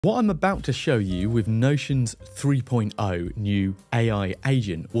What I'm about to show you with Notion's 3.0 new AI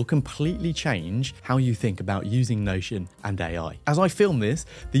agent will completely change how you think about using Notion and AI. As I film this,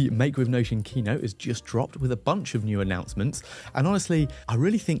 the Make with Notion keynote has just dropped with a bunch of new announcements, and honestly, I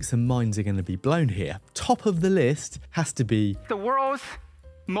really think some minds are going to be blown here. Top of the list has to be the world's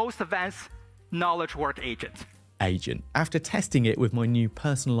most advanced knowledge work agent. After testing it with my new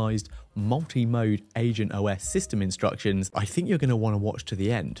personalized multi-mode AgentOS system instructions, I think you're going to want to watch to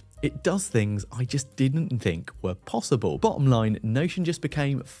the end. It does things I just didn't think were possible. Bottom line, Notion just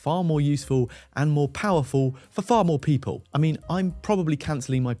became far more useful and more powerful for far more people. I mean, I'm probably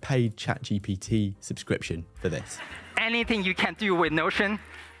cancelling my paid ChatGPT subscription for this. Anything you can do with Notion,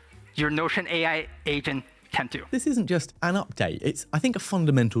 your Notion AI agent can do. This isn't just an update, it's, I think, a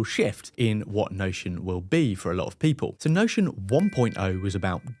fundamental shift in what Notion will be for a lot of people. So Notion 1.0 was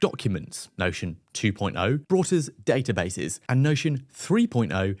about documents, Notion 2.0 brought us databases, and Notion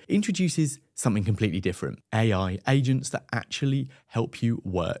 3.0 introduces something completely different, AI agents that actually help you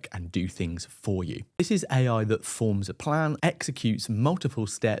work and do things for you. This is AI that forms a plan, executes multiple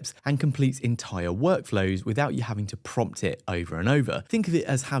steps, and completes entire workflows without you having to prompt it over and over. Think of it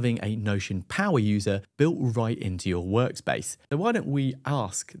as having a Notion power user built right into your workspace. So why don't we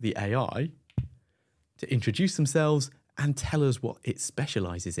ask the AI to introduce themselves and tell us what it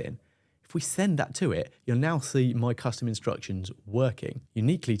specializes in? If we send that to it, you'll now see my custom instructions working.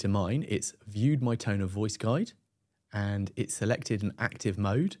 Uniquely to mine, it's viewed my tone of voice guide, and it's selected an active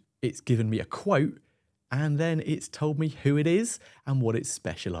mode. It's given me a quote, and then it's told me who it is and what it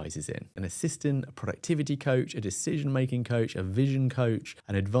specializes in. An assistant, a productivity coach, a decision-making coach, a vision coach,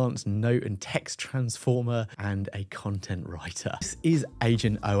 an advanced note and text transformer, and a content writer. This is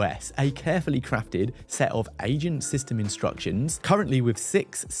AgentOS, a carefully crafted set of agent system instructions, currently with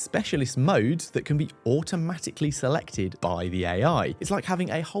 6 specialist modes that can be automatically selected by the AI. It's like having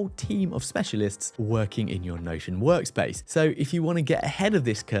a whole team of specialists working in your Notion workspace. So if you want to get ahead of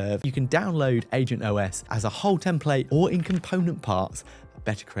this curve, you can download AgentOS as a whole template or in component parts at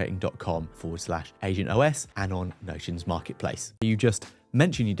bettercreating.com/AgentOS and on Notion's marketplace. You just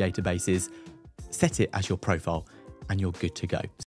mention your databases, set it as your profile, and you're good to go.